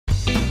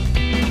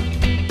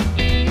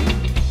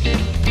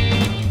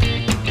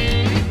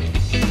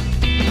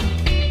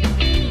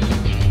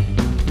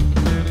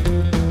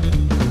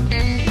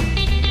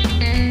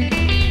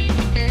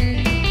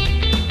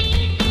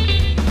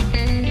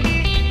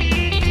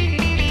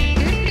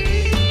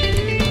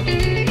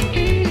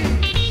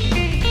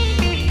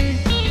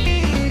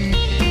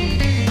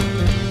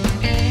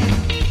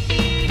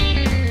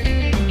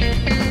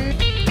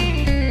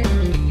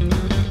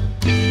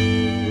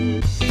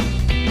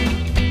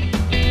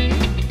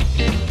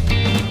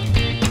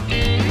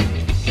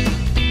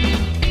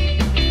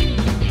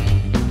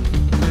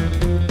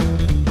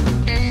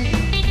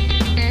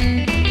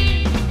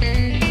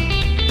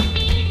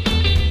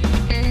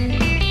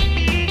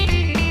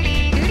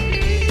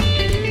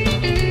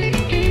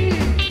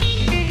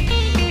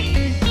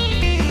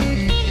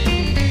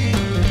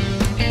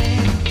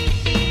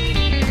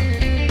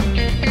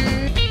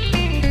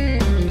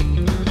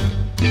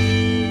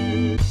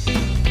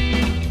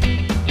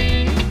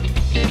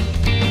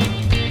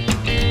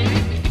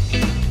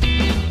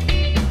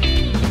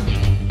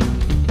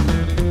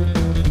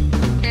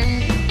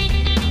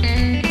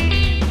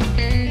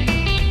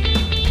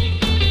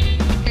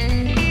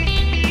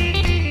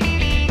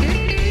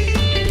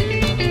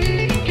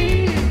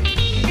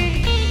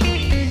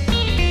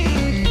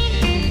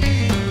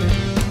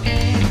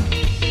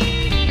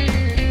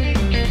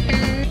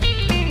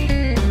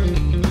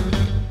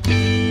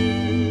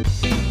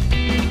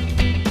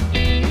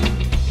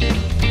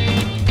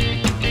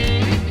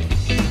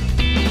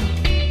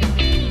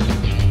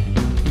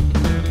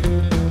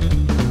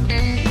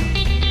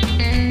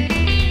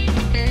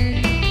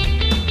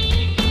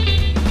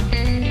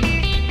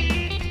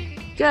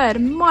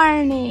Good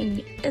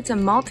morning! It's a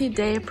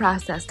multi-day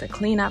process to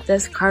clean up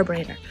this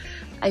carburetor.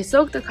 I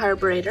soaked the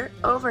carburetor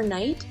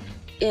overnight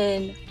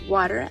in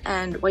water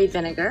and white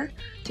vinegar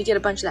to get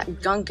a bunch of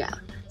that gunk out.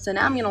 So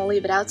now I'm going to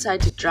leave it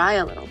outside to dry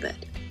a little bit.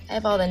 I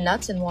have all the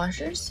nuts and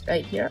washers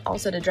right here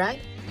also to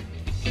dry.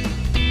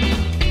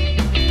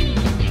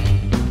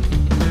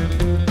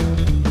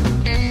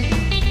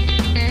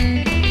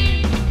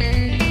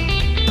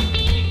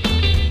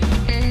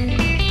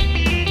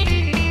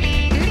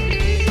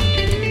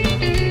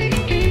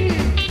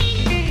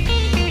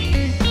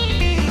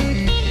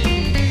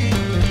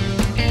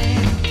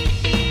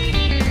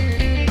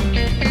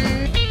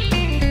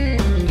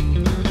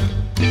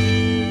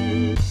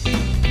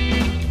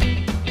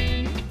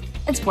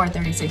 It's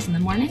 4:36 in the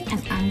morning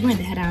and I'm going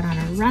to head out on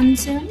a run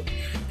soon.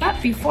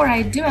 But before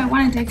I do, I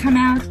wanted to come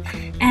out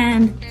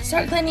and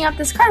start cleaning up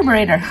this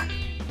carburetor.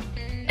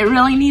 It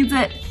really needs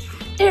it.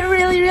 It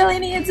really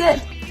needs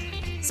it.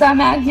 So I'm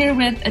out here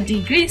with a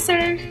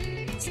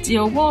degreaser,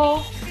 steel wool,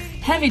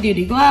 heavy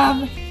duty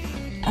glove,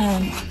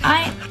 and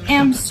I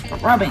am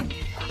scrubbing.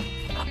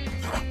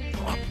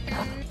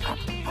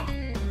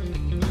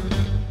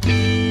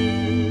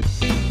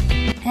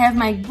 I have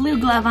my blue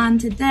glove on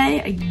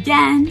today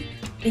again,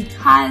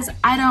 because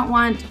I don't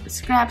want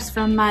scraps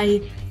from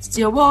my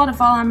steel wool to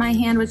fall on my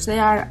hand, which they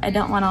are. I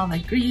don't want all the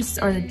grease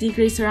or the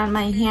degreaser on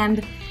my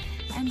hand.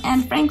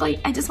 And frankly,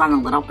 I just want a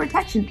little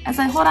protection as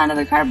I hold on to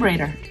the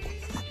carburetor.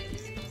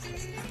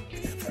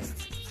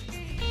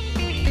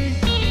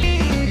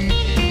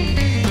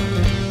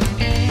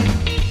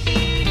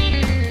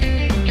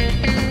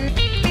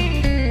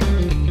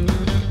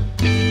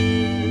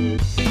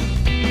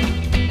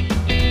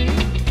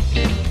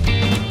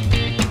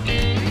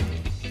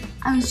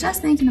 I was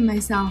just thinking to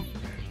myself,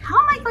 how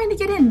am I going to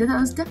get into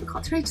those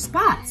difficult to reach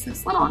spots?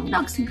 Those little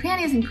nooks and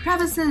crannies and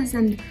crevices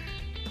and,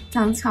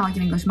 sounds kind of like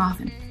an English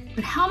muffin.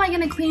 But how am I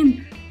going to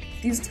clean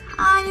these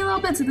tiny little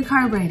bits of the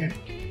carburetor?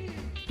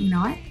 You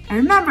know what? I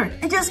remembered,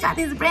 I just got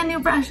these brand new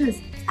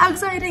brushes. How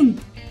exciting!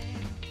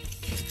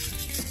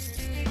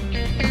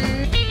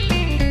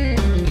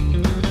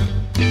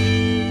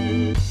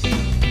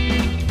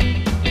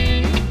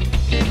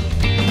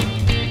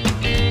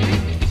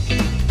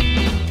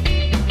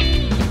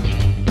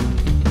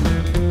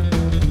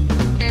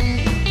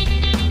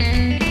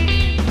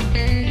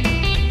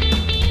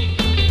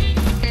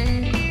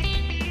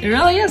 It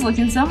really is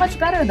looking so much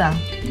better though.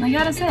 I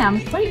gotta say,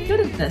 I'm quite good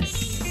at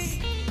this.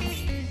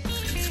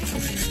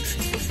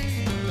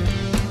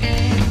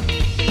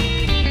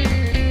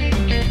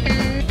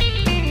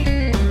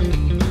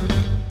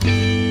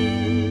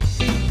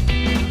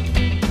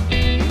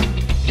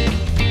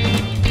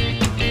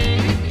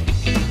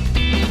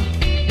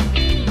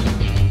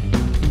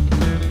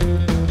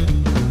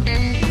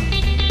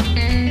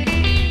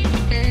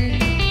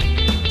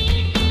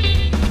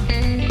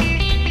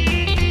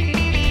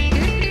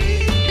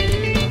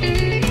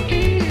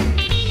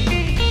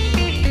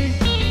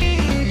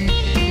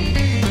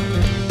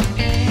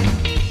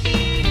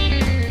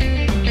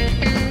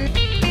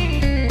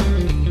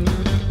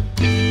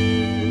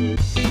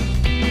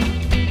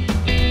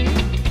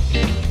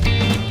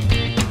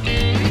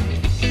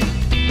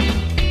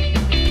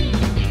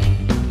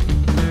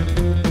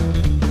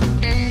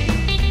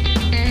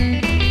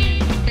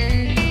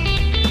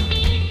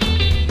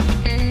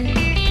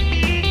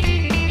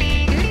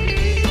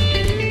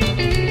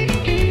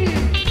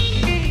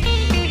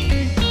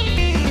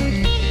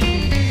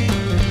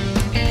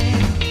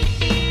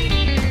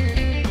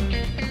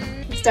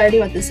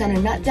 Starting with the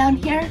center nut down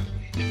here,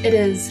 it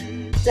is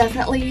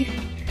definitely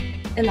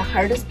in the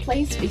hardest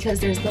place because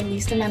there's the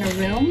least amount of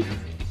room.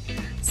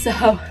 So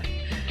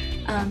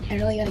I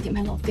really got to get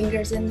my little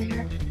fingers in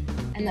there,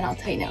 and then I'll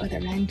tighten it with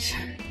a wrench.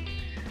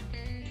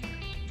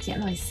 Can't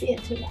really see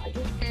it too well.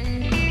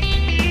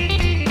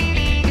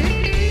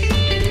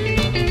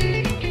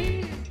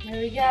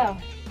 There we go.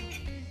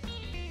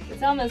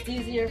 It's almost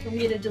easier for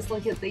me to just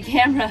look at the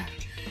camera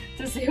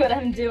to see what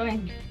I'm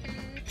doing.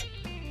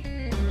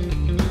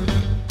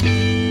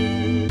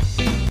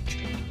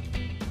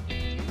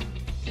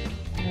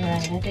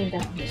 Alright, I think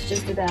that one's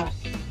just about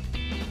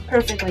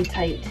perfectly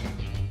tight.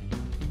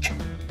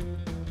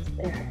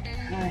 There,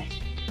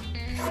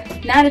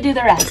 alright. Now to do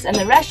the rest, and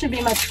the rest should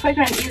be much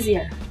quicker and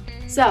easier.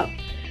 So,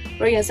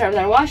 we're going to start with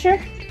our washer.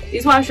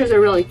 These washers are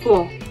really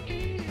cool.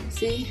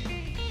 See?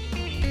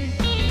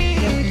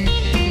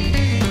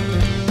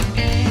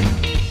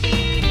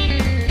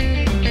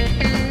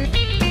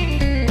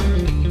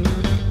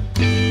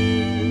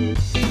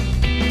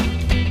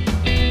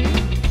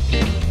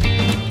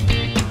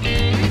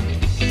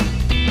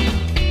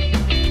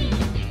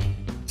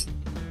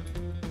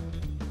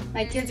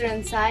 My kids are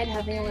inside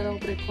having a little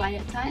bit of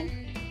quiet time.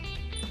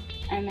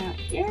 I'm out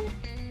here.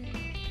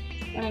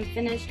 When I'm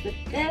finished with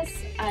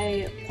this,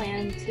 I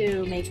plan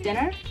to make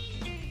dinner.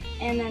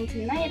 And then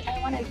tonight I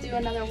want to do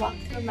another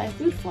walkthrough of my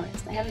food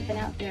forest. I haven't been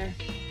out there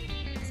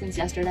since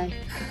yesterday.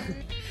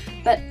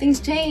 But things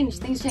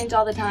change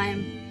all the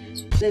time.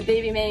 The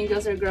baby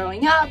mangoes are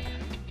growing up,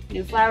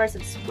 new flowers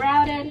have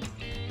sprouted,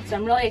 So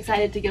I'm really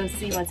excited to go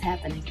see what's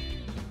happening.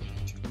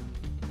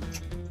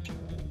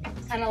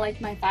 Kind of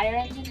like my fire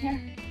engine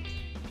here.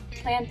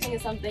 Planting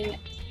is something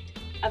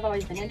I've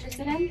always been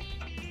interested in.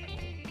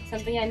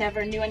 Something I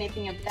never knew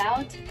anything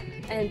about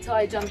until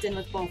I jumped in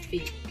with both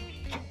feet.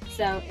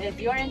 So if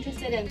you're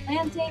interested in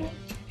planting,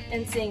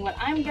 in seeing what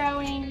I'm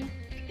growing,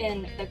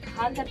 in the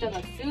concept of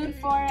a food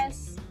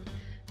forest,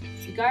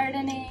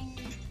 gardening,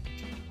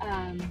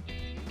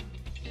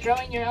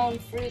 growing your own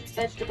fruits,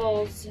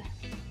 vegetables,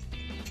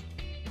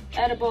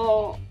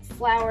 edible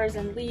flowers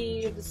and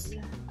leaves,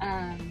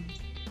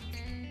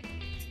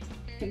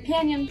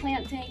 companion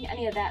planting,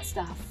 any of that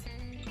stuff,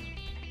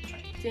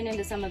 tune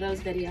into some of those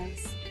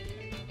videos.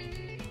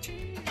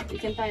 You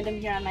can find them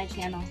here on my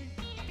channel.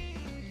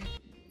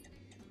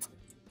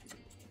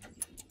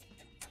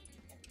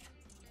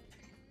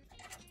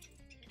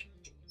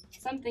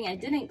 Something I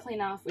didn't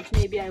clean off, which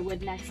maybe I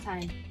would next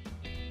time,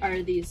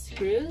 are these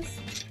screws.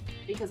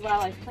 Because while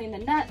I've cleaned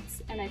the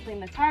nuts and I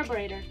cleaned the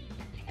carburetor,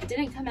 I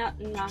didn't come out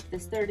and knock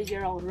this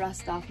 30-year-old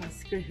rust off my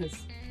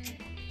screws.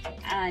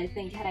 I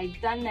think had I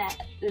done that,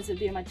 this would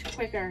be a much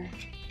quicker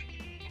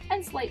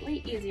and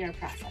slightly easier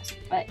process.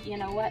 But you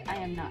know what? I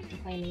am not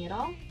complaining at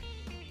all.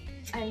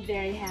 I'm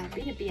very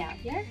happy to be out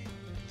here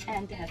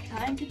and to have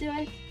time to do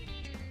it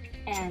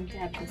and to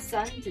have the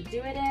sun to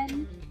do it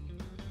in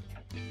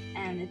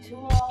and the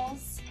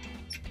tools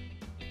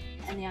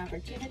and the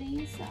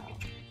opportunity. So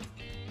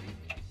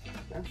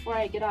before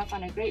I get off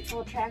on a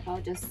grateful track,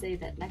 I'll just say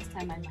that next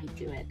time I might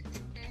do it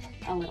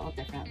a little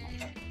differently.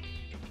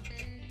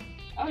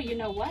 Oh, you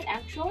know what,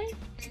 actually?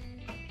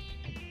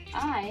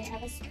 I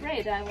have a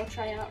spray that I will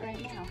try out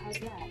right now. How's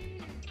that?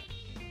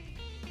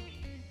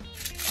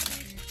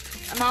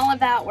 I'm all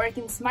about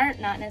working smart,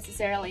 not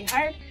necessarily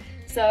hard.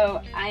 So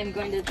I'm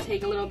going to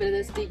take a little bit of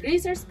this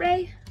degreaser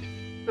spray,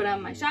 put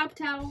on my shop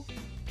towel,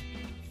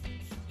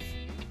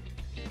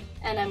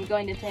 and I'm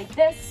going to take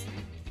this,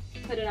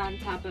 put it on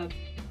top of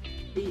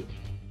the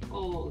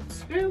old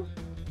screw,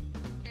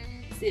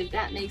 see if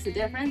that makes a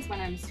difference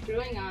when I'm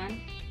screwing on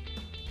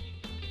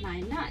my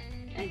nut.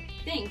 I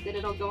think that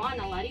it'll go on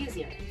a lot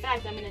easier. In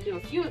fact, I'm going to do a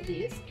few of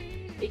these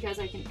because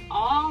I can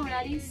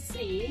already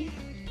see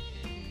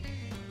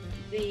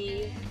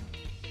the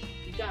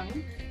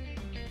gunk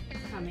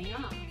coming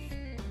off.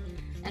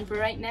 And for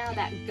right now,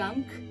 that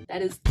gunk,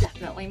 that is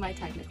definitely my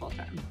technical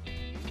term.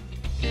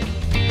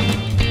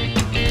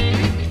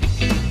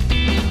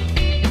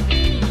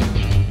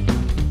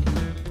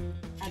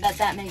 I bet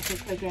that makes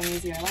it quicker and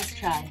easier. Let's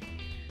try.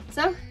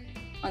 So,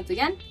 once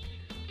again,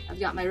 I've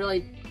got my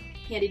really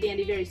handy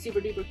dandy, very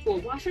super duper cool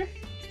washer.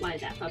 Slide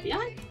that puppy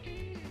on.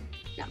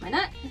 Got my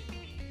nut.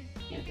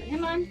 Gonna put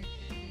him on.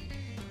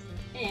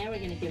 And we're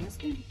gonna give him a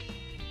spin.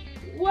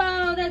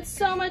 Whoa, that's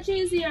so much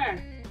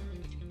easier.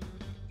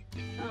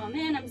 Oh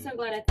man, I'm so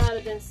glad I thought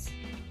of this.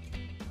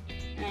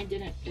 And I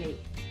didn't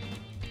wait.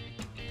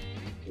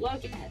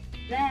 Look at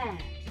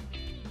that.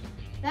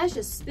 That's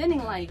just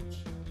spinning like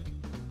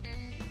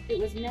it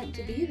was meant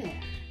to be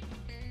there.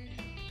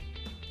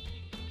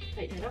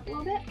 Tighten it up a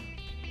little bit.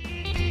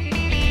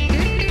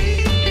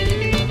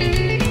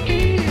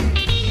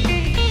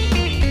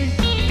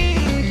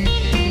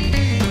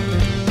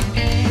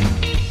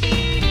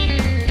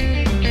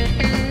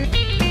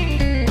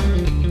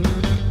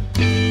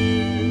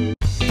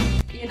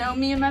 You know,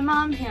 me and my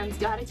mom hands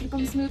gotta keep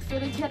them smooth for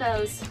the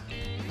kiddos.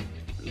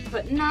 I'm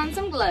putting on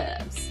some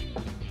gloves.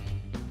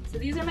 So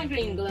these are my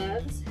green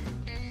gloves.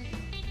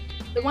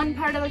 The one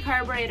part of the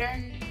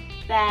carburetor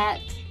that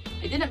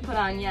I didn't put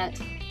on yet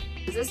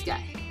is this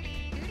guy.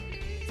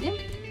 See him?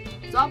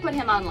 So I'll put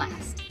him on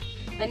last.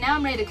 But now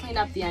I'm ready to clean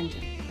up the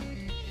engine.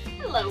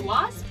 Hello,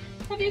 Wasp.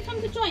 Have you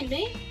come to join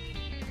me?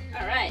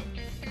 Alright.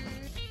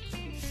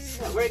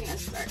 So we're gonna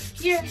start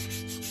here.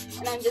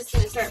 And I'm just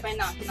gonna start by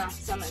knocking off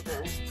some of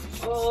the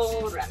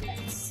old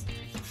remnants.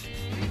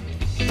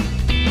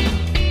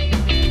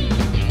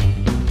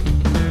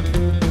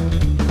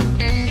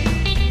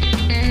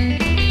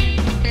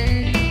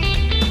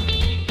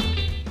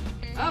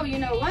 Oh, you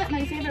know what?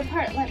 My favorite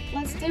part.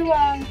 Let's do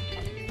a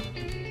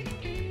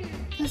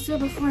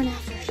before and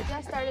after. I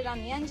just started on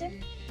the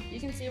engine. You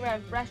can see where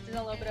I've brushed it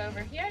a little bit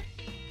over here.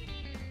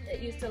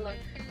 It used to look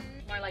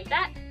more like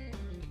that.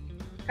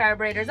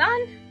 Carburetor's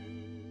on.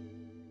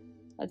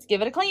 Let's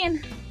give it a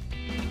clean.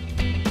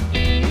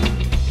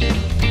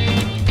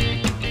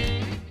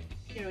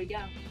 Here we go.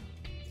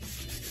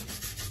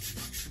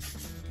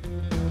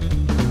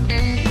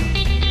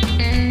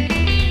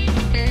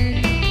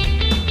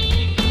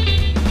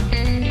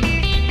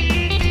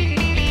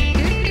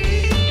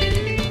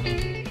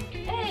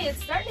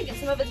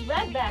 Some of its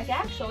red back,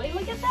 actually.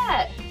 Look at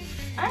that.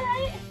 All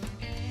right.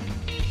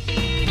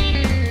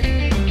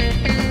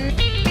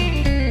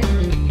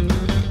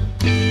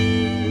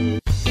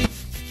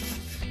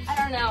 I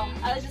don't know.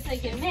 I was just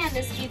thinking, man,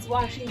 this beats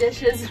washing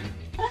dishes.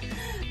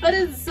 But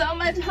it's so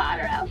much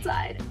hotter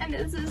outside, and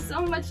this is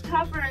so much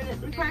tougher, and it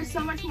requires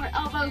so much more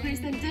elbow grease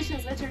than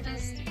dishes, which are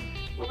just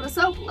a little bit of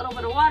soap, a little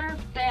bit of water,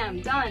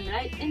 bam, done,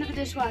 right? Into the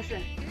dishwasher.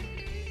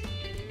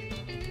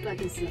 but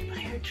this is a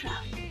fire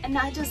truck. And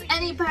not just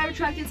any fire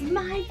truck, it's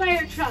my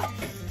fire truck.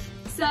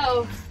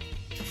 So,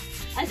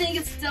 I think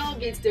it still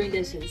beats doing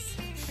dishes.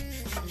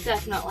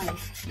 Definitely.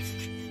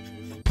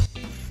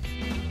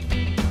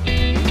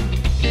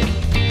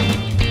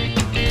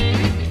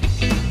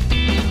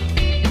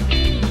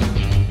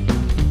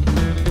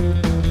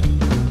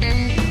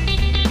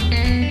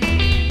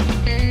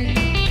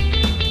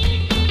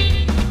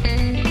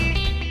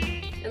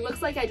 It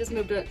looks like I just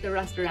moved the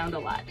rust around a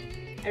lot.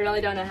 I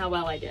really don't know how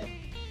well I did.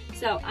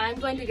 So I'm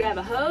going to grab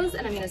a hose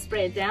and I'm going to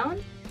spray it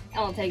down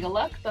and we'll take a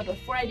look. But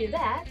before I do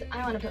that,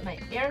 I want to put my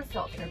air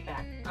filter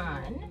back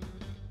on.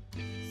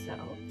 So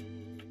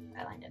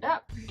I line it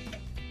up,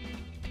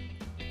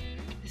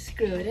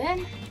 screw it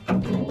in.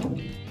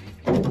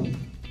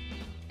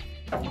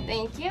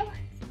 Thank you.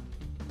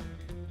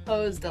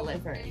 Hose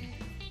delivery.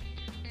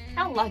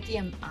 How lucky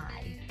am I?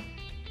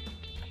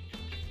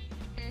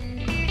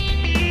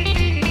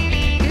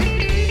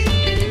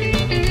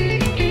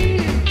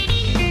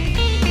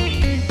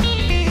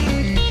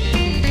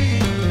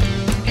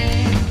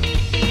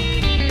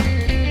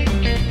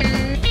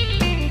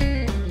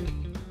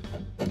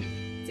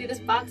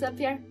 Box up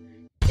here,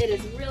 it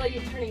is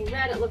really turning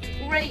red. It looks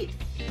great.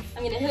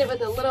 I'm going to hit it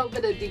with a little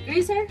bit of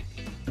degreaser.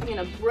 I'm going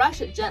to brush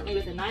it gently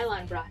with a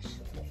nylon brush.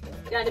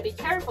 You got to be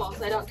careful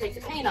so I don't take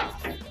the paint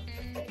off.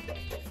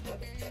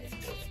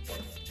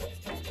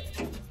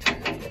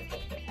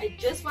 I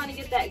just want to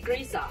get that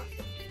grease off.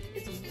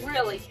 It's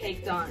really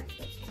caked on.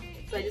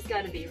 So I just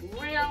got to be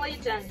really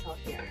gentle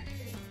here.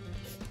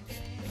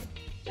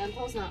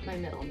 Gentle's not my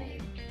middle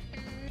name.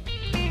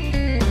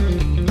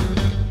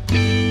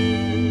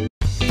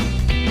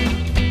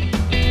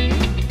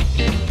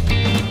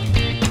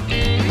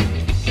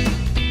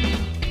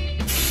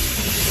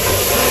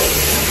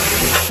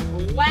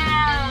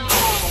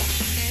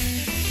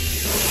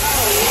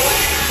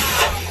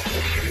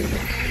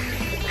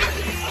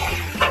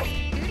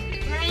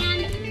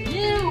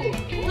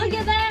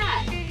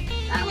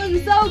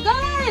 So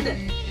good!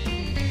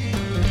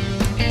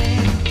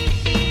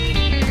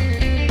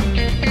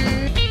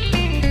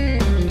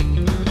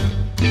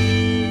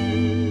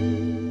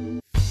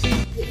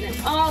 Getting in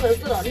all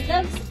those little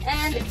nooks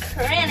and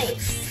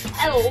crannies.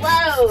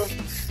 Hello!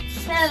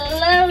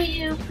 Hello,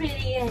 you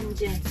pretty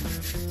engine.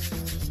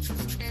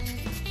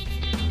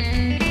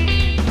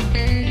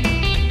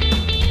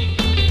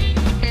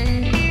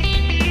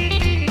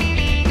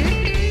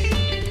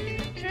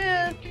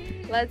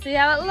 Truth. Let's see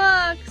how it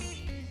looks.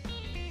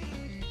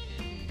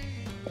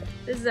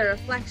 This is a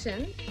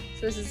reflection,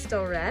 so this is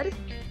still red.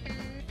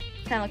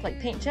 Kind of look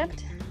like paint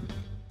chipped.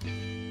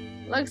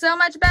 Looks so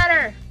much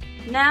better.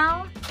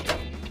 Now,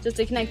 just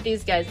to connect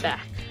these guys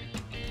back.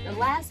 The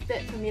last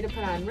bit for me to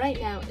put on right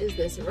now is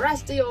this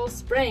rusty old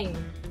spring.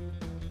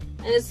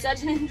 And it's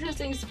such an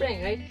interesting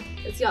spring, right?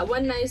 It's got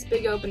one nice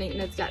big opening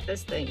and it's got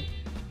this thing.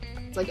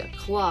 It's like a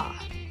claw.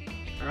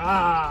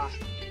 Rah,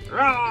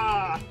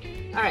 rah.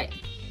 All right,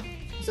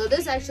 so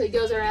this actually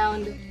goes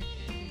around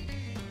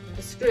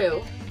a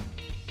screw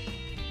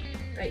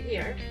right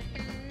here.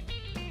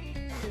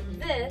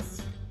 And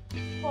this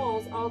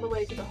pulls all the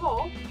way to the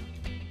hole,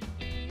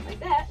 like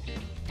that,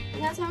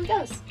 and that's how it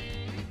goes.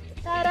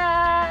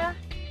 Ta-da!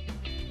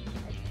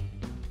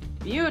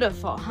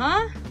 Beautiful,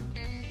 huh?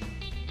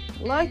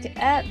 Look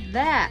at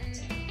that.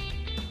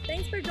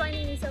 Thanks for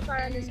joining me so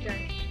far on this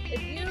journey.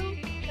 If you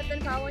have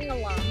been following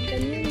along,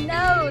 then you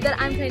know that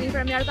I'm training for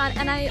a marathon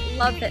and I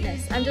love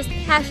fitness. I'm just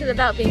passionate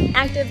about being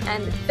active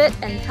and fit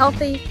and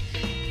healthy.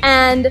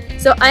 And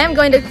so I am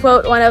going to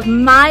quote one of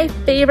my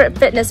favorite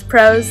fitness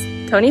pros,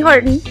 Tony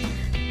Horton.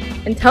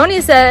 And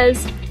Tony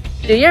says,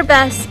 do your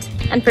best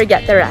and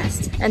forget the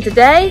rest. And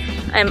today,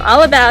 I'm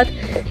all about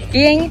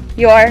being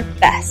your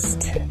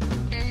best.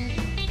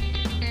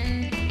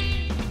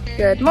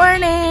 Good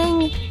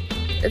morning.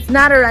 It's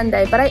not a run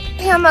day, but I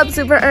am up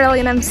super early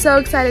and I'm so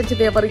excited to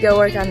be able to go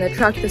work on the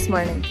truck this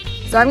morning.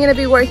 So I'm gonna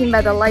be working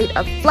by the light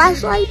of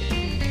flashlight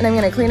and I'm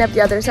gonna clean up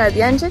the other side of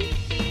the engine.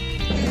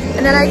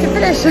 And then I can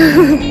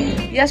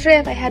finish. Yesterday,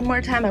 if I had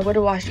more time, I would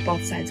have washed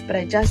both sides, but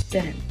I just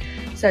didn't.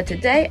 So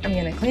today, I'm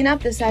gonna clean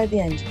up this side of the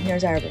engine.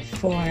 Here's our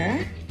before.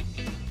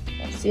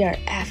 Let's see our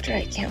after.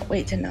 I can't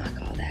wait to knock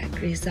all that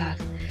grease off.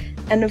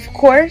 And of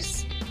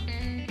course,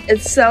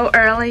 it's so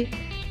early.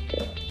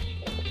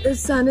 The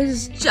sun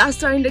is just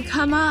starting to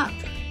come up.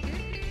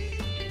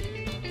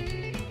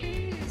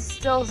 It's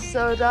still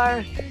so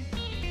dark.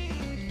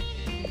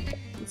 You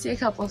can see a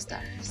couple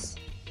stars.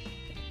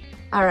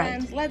 All right,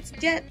 and let's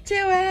get to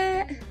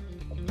it.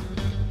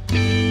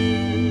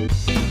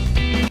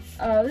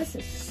 Oh, this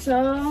is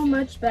so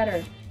much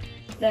better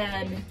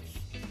than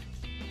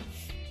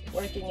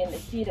working in the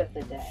heat of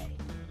the day.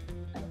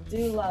 I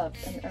do love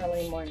an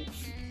early morning.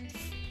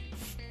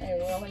 I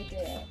really do.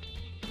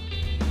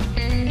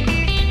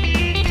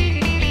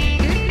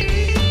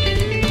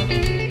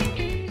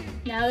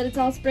 Now that it's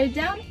all sprayed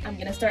down, I'm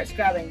gonna start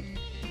scrubbing.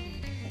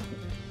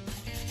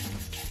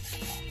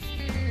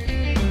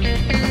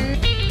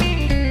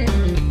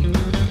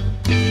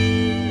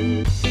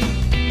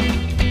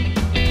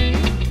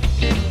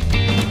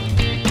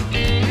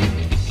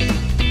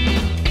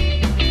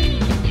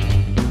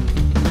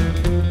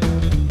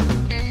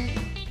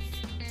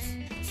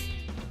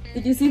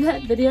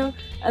 video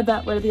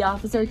about where the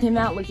officer came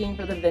out looking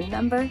for the VIN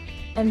number.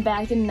 And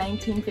back in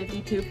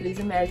 1952, for these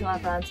American La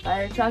France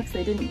fire trucks,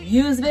 they didn't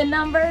use VIN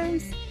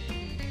numbers.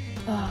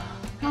 Oh,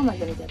 how am I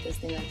gonna get this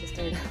thing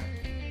registered?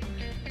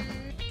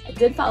 I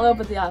did follow up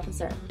with the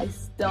officer. I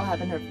still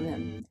haven't heard from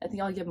him. I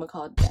think I'll give him a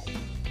call today.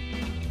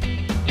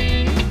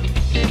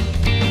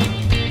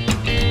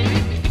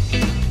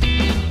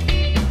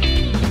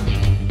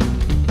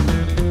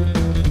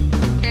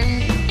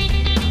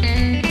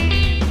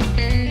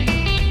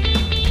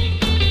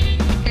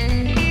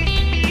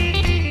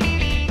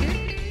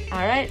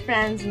 Alright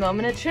friends,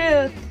 moment of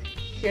truth.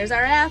 Here's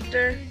our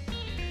after.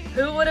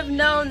 Who would have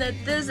known that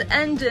this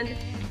engine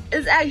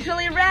is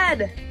actually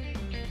red?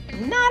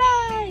 Not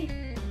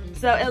I!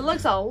 So it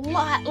looks a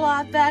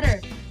lot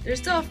better. There's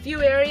still a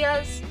few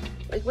areas,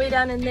 like way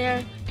down in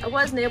there. I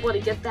wasn't able to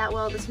get that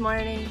well this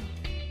morning.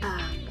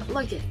 But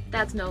look at,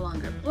 that's no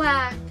longer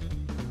black.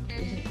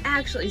 You can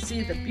actually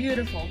see the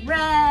beautiful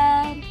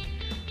red.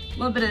 A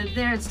little bit of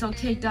there, it's still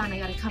caked on. I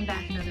gotta come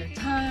back another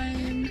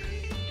time.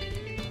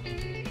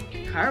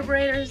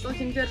 Carburetor's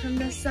looking good from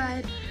this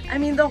side. I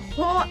mean, the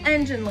whole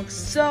engine looks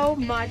so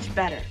much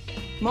better.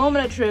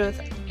 Moment of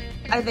truth.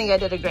 I think I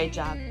did a great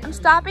job. I'm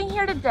stopping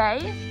here today.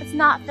 It's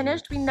not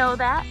finished, we know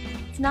that.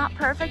 It's not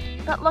perfect,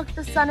 but look,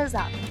 the sun is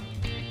up.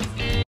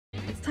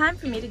 It's time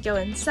for me to go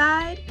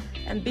inside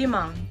and be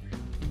mom.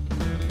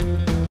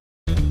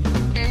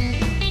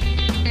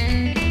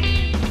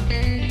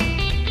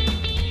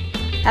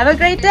 Have a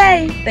great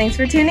day. Thanks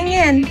for tuning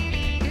in.